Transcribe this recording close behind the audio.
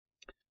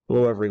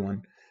Hello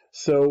everyone.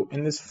 So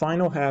in this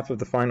final half of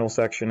the final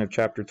section of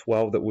chapter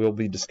 12 that we'll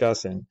be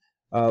discussing,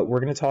 we're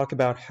going to talk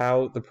about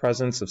how the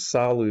presence of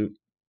solute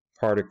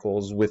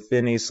particles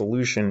within a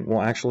solution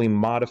will actually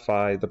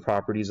modify the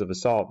properties of a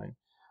solvent.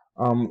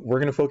 We're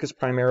going to focus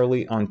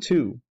primarily on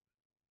two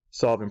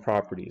solvent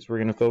properties. We're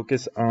going to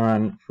focus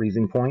on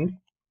freezing point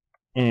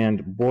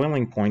and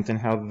boiling point and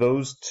how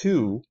those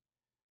two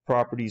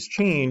properties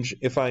change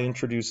if I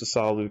introduce a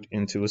solute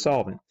into a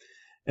solvent.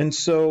 And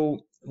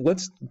so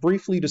let's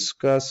briefly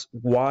discuss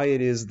why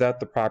it is that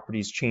the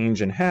properties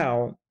change and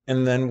how,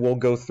 and then we'll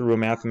go through a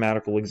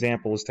mathematical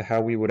example as to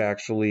how we would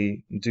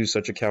actually do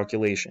such a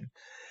calculation.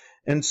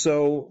 And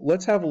so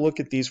let's have a look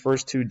at these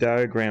first two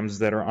diagrams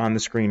that are on the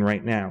screen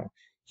right now.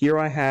 Here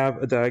I have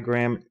a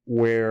diagram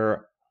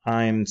where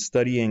I'm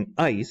studying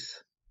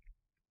ice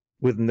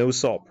with no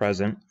salt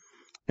present,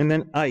 and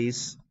then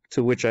ice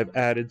to which I've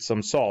added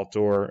some salt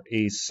or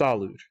a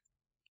solute.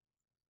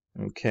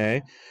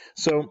 Okay,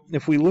 so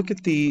if we look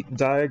at the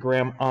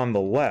diagram on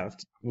the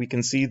left, we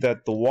can see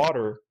that the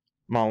water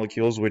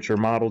molecules, which are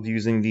modeled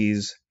using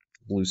these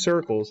blue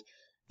circles,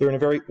 they're in a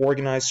very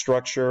organized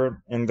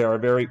structure, and there are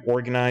very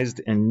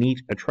organized and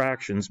neat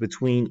attractions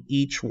between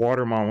each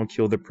water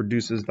molecule that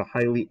produces the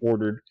highly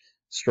ordered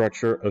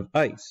structure of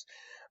ice.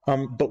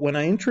 But when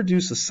I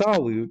introduce a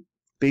solute,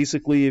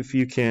 basically if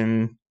you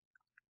can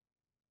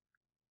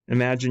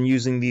imagine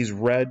using these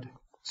red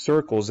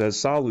circles as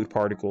solute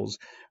particles,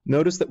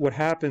 notice that what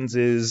happens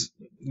is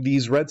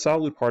these red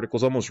solute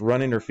particles almost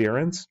run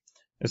interference.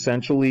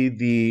 Essentially,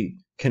 the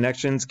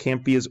connections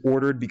can't be as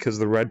ordered because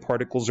the red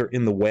particles are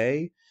in the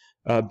way.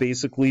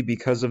 Basically,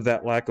 because of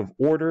that lack of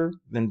order,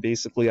 then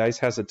basically ice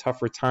has a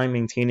tougher time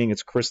maintaining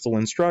its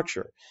crystalline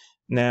structure.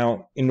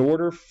 Now, in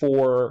order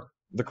for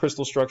the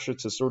crystal structure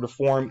to sort of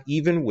form,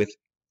 even with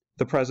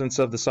the presence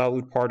of the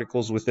solute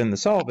particles within the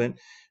solvent,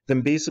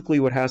 then basically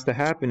what has to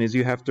happen is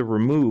you have to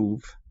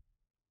remove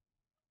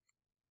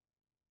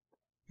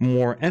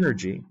more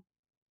energy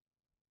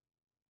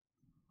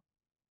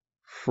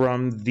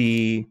from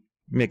the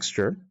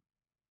mixture.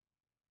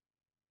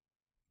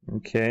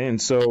 Okay,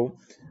 and so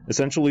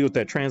essentially what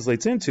that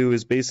translates into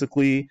is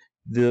basically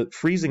the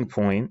freezing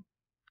point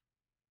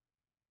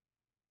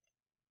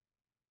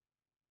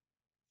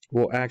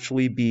will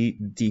actually be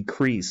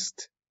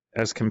decreased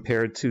as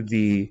compared to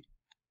the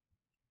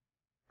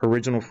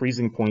original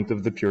freezing point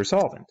of the pure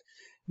solvent.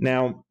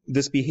 Now,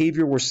 this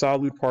behavior where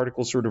solute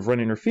particles sort of run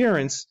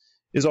interference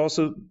is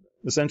also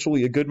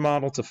essentially a good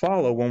model to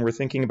follow when we're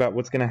thinking about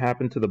what's going to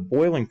happen to the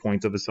boiling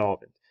point of a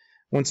solvent.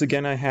 Once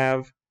again, I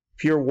have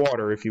pure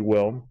water, if you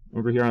will,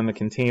 over here on the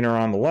container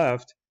on the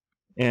left,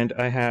 and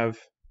I have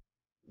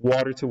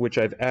water to which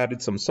I've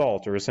added some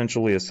salt, or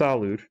essentially a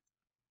solute,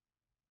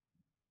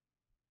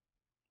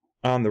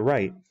 on the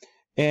right.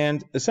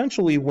 And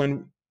essentially,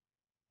 when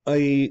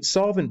a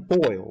solvent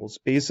boils,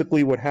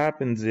 basically what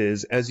happens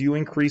is, as you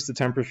increase the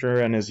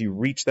temperature and as you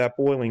reach that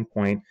boiling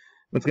point,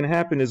 what's going to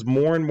happen is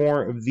more and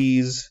more of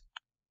these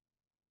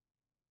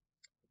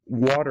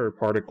water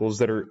particles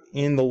that are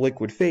in the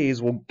liquid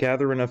phase will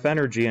gather enough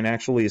energy and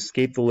actually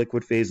escape the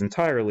liquid phase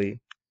entirely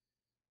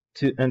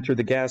to enter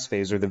the gas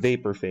phase or the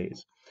vapor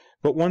phase.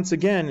 But once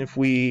again, if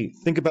we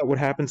think about what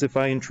happens if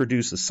I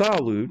introduce a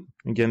solute,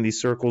 again,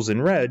 these circles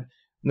in red,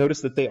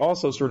 notice that they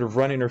also sort of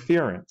run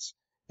interference.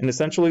 And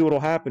essentially what will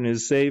happen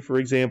is, say, for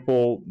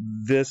example,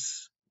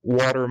 this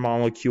water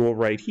molecule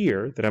right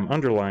here that I'm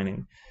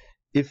underlining,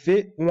 if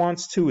it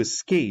wants to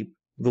escape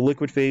the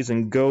liquid phase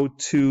and go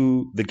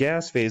to the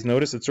gas phase,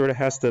 notice it sort of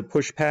has to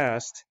push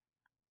past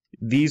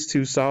these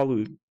two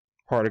solute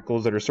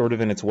particles that are sort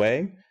of in its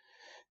way.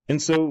 And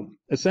so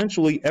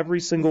essentially every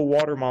single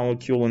water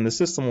molecule in the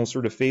system will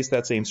sort of face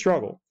that same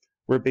struggle,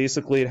 where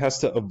basically it has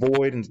to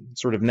avoid and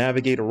sort of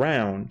navigate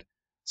around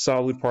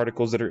solute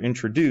particles that are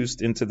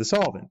introduced into the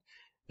solvent.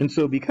 And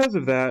so because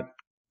of that,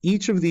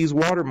 each of these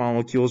water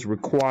molecules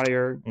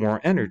require more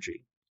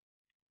energy.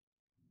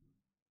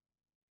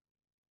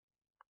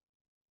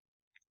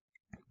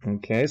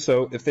 Okay,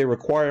 so if they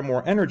require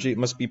more energy, it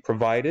must be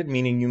provided,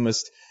 meaning you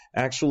must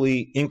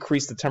actually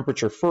increase the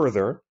temperature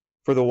further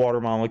for the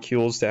water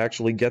molecules to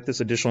actually get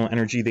this additional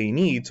energy they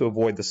need to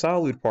avoid the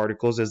solute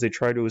particles as they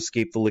try to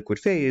escape the liquid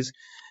phase.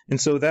 And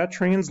so that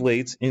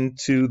translates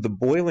into the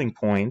boiling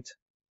point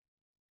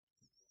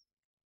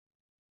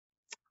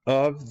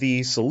of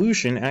the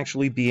solution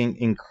actually being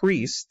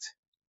increased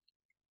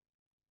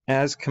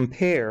as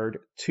compared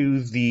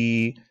to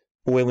the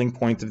boiling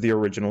point of the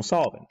original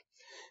solvent.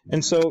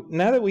 And so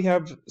now that we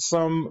have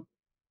some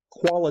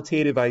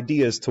qualitative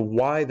ideas to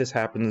why this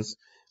happens,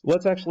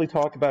 let's actually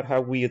talk about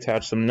how we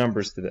attach some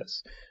numbers to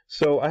this.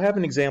 So I have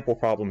an example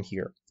problem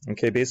here.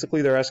 Okay,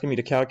 basically they're asking me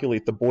to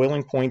calculate the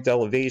boiling point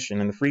elevation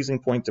and the freezing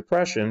point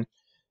depression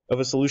of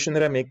a solution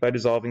that I make by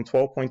dissolving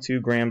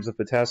 12.2 grams of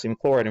potassium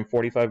chloride in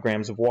 45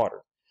 grams of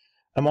water.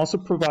 I'm also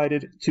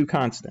provided two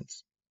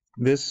constants.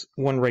 This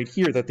one right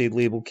here that they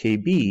label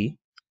Kb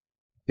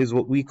is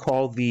what we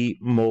call the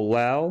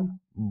molal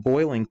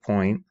boiling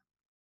point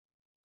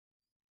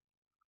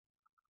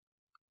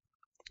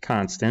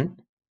constant,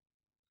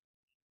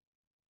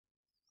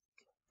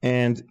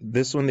 And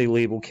this one they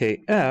label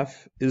Kf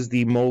is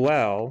the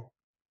molal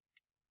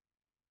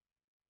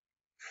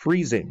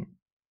freezing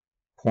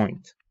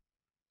point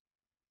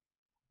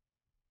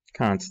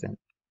constant.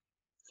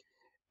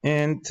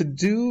 And to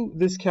do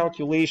this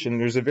calculation,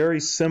 there's a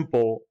very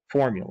simple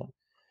formula.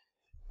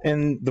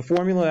 And the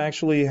formula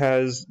actually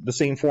has the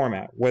same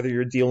format, whether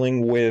you're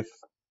dealing with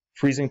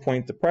freezing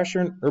point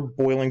depression or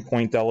boiling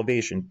point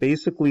elevation.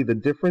 Basically, the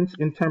difference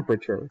in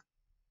temperature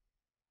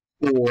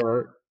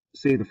for,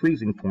 say, the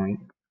freezing point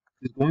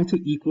is going to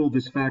equal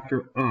this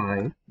factor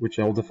I, which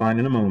I'll define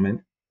in a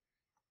moment,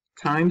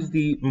 times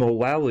the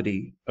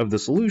molality of the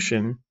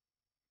solution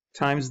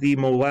times the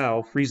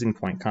molal freezing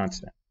point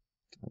constant.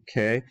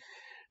 Okay,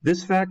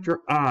 this factor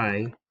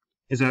I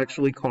is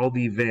actually called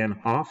the Van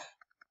Hoff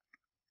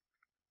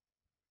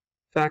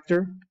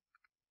factor,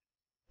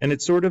 and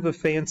it's sort of a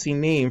fancy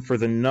name for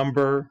the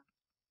number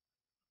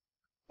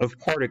of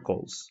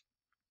particles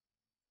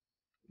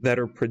that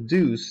are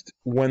produced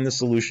when the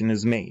solution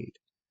is made.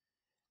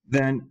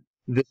 Then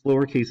this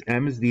lowercase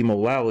m is the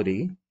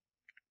molality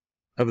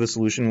of the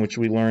solution, which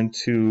we learned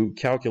to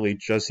calculate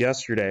just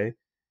yesterday.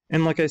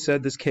 And like I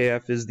said, this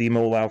Kf is the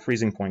molal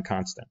freezing point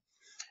constant.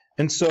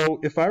 And so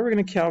if I were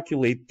going to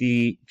calculate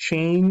the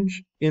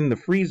change in the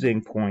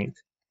freezing point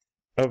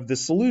of the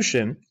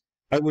solution,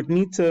 I would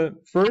need to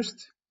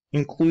first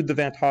include the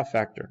Van Hoff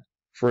factor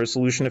for a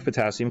solution of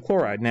potassium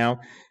chloride. Now,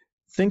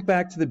 think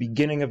back to the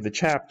beginning of the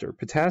chapter.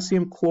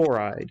 Potassium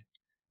chloride,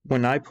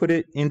 when I put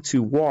it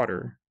into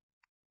water,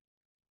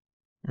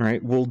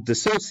 right, will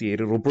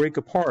dissociate. It will break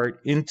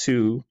apart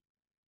into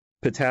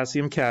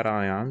potassium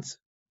cations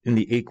in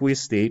the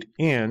aqueous state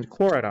and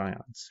chloride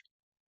ions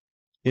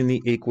in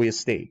the aqueous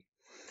state.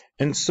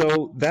 And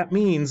so that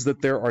means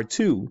that there are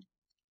two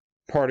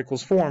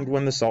particles formed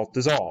when the salt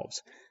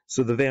dissolves.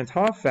 So the Van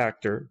Hoff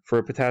factor for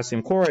a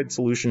potassium chloride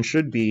solution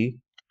should be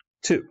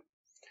 2.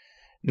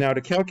 Now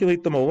to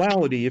calculate the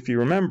molality, if you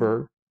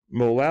remember,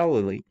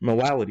 molality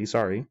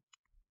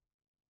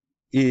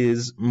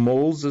is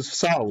moles of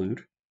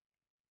solute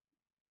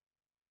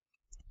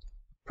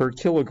per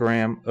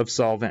kilogram of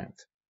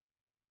solvent.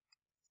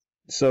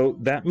 So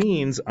that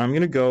means I'm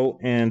going to go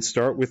and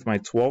start with my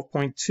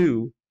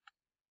 12.2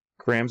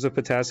 grams of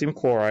potassium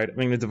chloride. I'm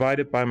going to divide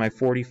it by my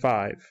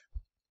 45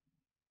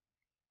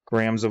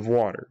 grams of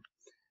water.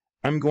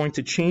 I'm going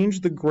to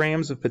change the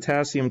grams of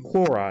potassium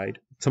chloride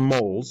to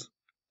moles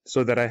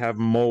so that I have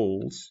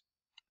moles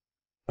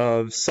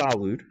of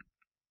solute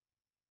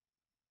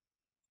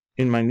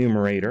in my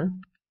numerator.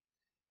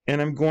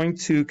 And I'm going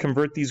to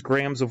convert these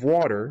grams of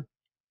water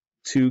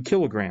to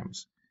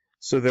kilograms.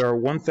 So there are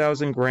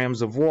 1,000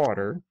 grams of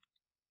water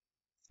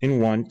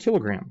in 1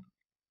 kilogram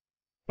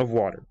of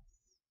water.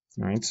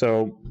 All right,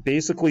 so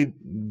basically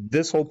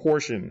this whole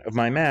portion of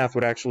my math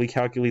would actually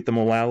calculate the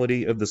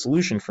molality of the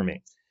solution for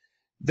me.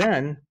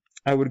 Then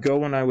I would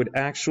go and I would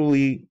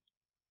actually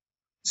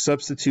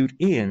substitute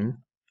in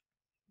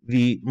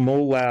the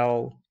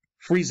molal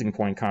freezing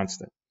point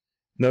constant.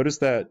 Notice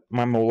that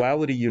my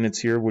molality units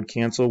here would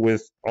cancel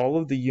with all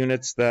of the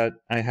units that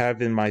I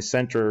have in my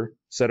center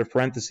set of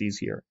parentheses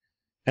here.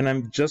 And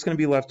I'm just going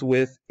to be left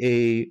with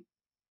a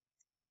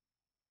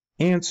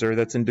answer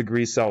that's in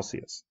degrees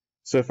Celsius.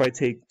 So if I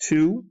take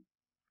 2,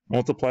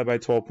 multiply by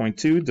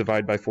 12.2,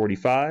 divide by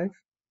 45,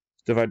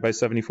 divide by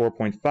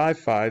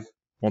 74.55,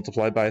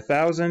 multiply by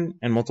 1,000,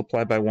 and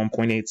multiply by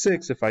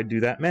 1.86, if I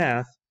do that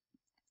math,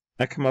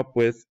 I come up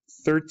with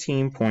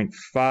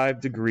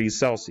 13.5 degrees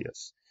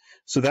Celsius.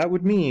 So that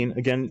would mean,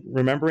 again,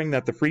 remembering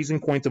that the freezing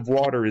point of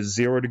water is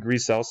 0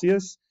 degrees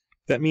Celsius,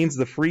 that means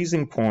the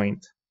freezing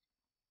point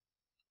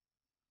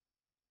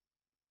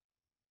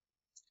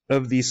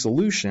of the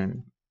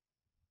solution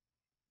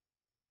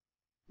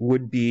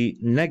would be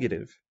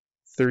negative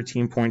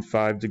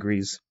 13.5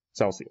 degrees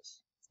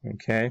Celsius.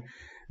 Okay.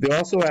 They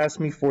also asked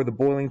me for the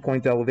boiling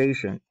point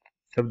elevation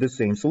of the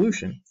same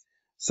solution.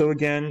 So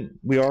again,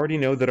 we already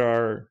know that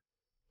our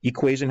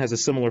equation has a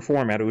similar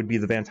format. It would be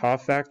the Van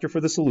Hoff factor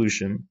for the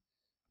solution,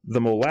 the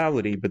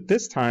molality, but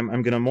this time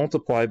I'm going to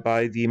multiply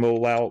by the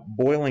molal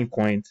boiling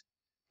point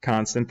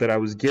constant that I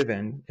was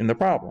given in the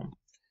problem.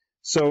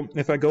 So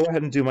if I go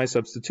ahead and do my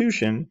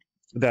substitution,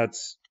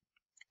 that's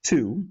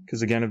 2,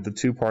 because again of the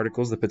two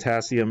particles, the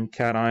potassium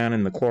cation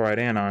and the chloride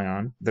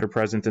anion that are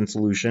present in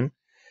solution,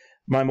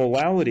 my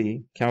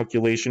molality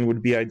calculation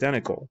would be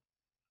identical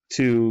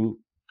to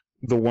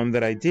the one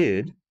that I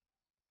did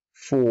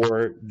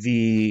for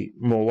the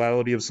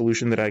molality of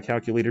solution that I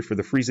calculated for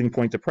the freezing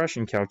point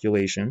depression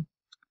calculation.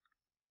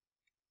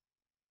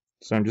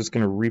 So I'm just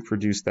going to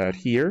reproduce that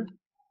here.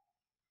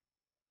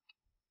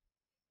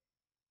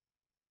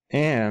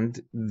 And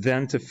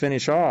then to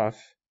finish off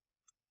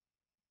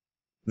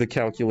the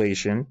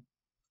calculation,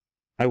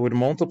 I would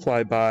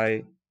multiply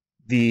by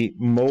the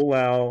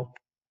molal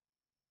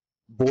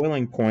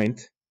boiling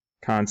point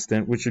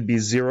constant, which would be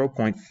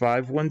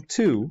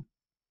 0.512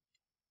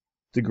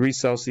 degrees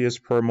Celsius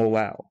per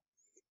molal.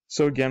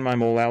 So again, my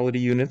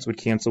molality units would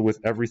cancel with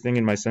everything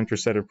in my center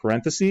set of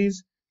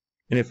parentheses.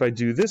 And if I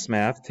do this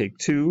math, take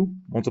 2,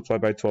 multiply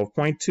by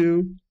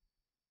 12.2,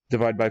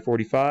 divide by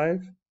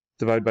 45,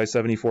 divide by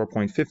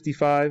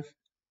 74.55,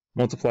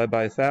 multiply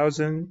by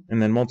 1,000,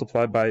 and then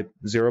multiply by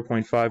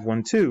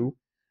 0.512,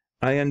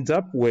 I end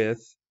up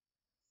with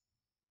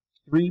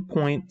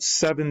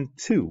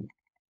 3.72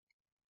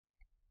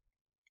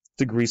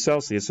 degrees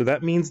Celsius. So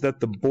that means that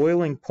the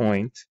boiling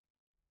point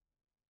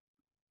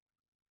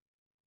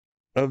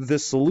of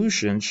this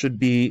solution should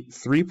be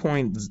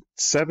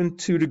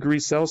 3.72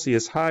 degrees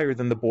Celsius higher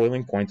than the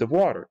boiling point of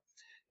water.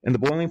 And the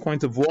boiling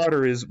point of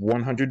water is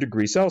 100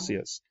 degrees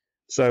Celsius.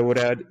 So I would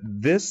add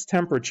this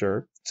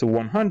temperature to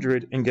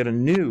 100 and get a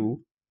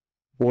new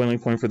boiling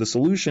point for the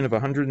solution of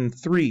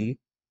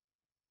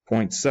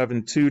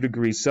 103.72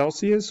 degrees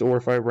Celsius, or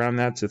if I round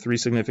that to three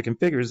significant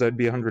figures, that'd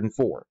be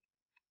 104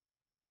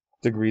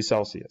 degrees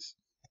Celsius.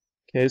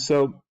 Okay,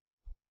 so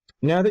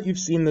now that you've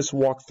seen this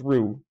walk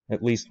through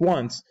at least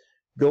once,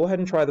 go ahead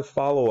and try the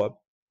follow-up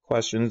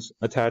questions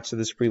attached to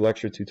this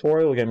pre-lecture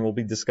tutorial. Again, we'll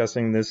be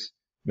discussing this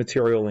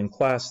material in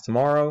class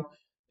tomorrow.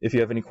 If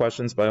you have any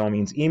questions, by all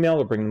means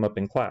email or bring them up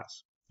in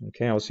class.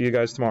 Okay, I'll see you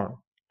guys tomorrow.